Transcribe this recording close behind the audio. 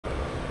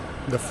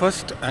The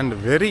first and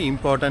very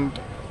important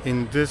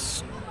in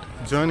this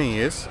journey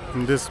is,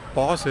 in this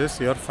pause, is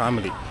your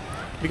family,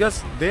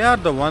 because they are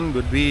the one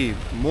would be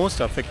most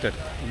affected.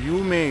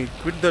 You may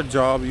quit the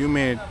job, you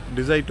may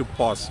decide to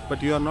pause,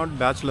 but you are not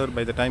bachelor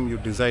by the time you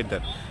decide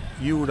that.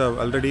 You would have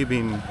already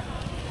been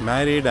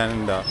married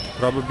and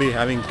probably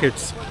having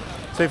kids.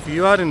 So if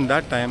you are in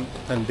that time,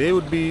 then they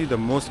would be the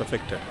most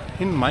affected.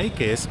 In my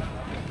case,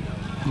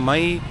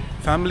 my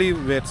family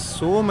were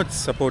so much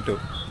supportive.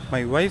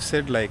 My wife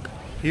said, like,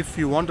 if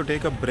you want to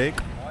take a break,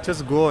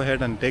 just go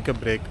ahead and take a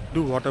break,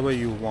 do whatever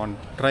you want,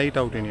 try it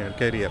out in your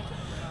career.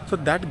 So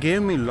that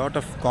gave me a lot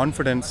of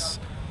confidence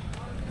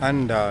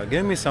and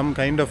gave me some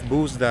kind of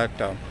boost that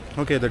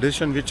okay, the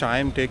decision which I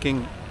am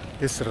taking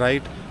is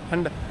right.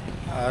 And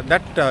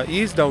that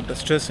eased out the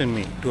stress in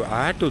me. To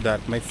add to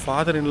that, my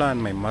father-in-law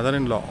and my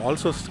mother-in-law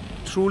also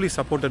truly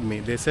supported me.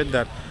 They said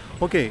that,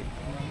 okay,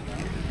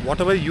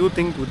 whatever you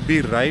think would be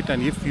right,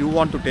 and if you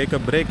want to take a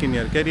break in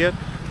your career,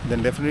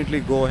 then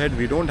definitely go ahead.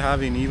 We don't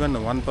have even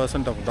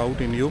 1% of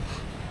doubt in you.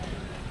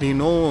 We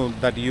know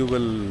that you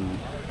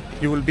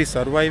will be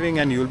surviving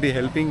and you will be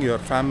helping your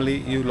family.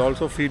 You will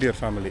also feed your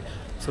family.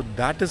 So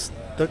that is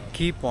the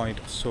key point.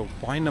 So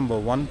point number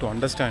one to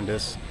understand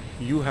is,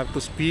 you have to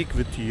speak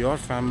with your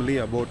family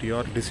about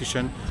your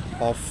decision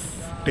of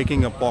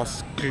taking a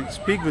pause.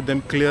 Speak with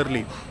them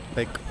clearly,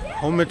 like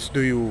how much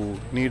do you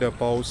need a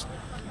pause,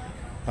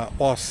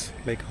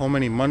 like how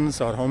many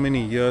months or how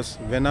many years,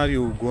 when are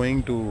you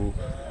going to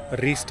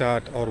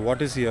restart, or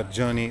what is your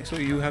journey. So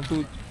you have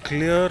to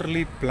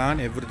clearly plan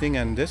everything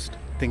and just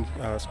think,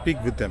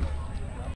 speak with them.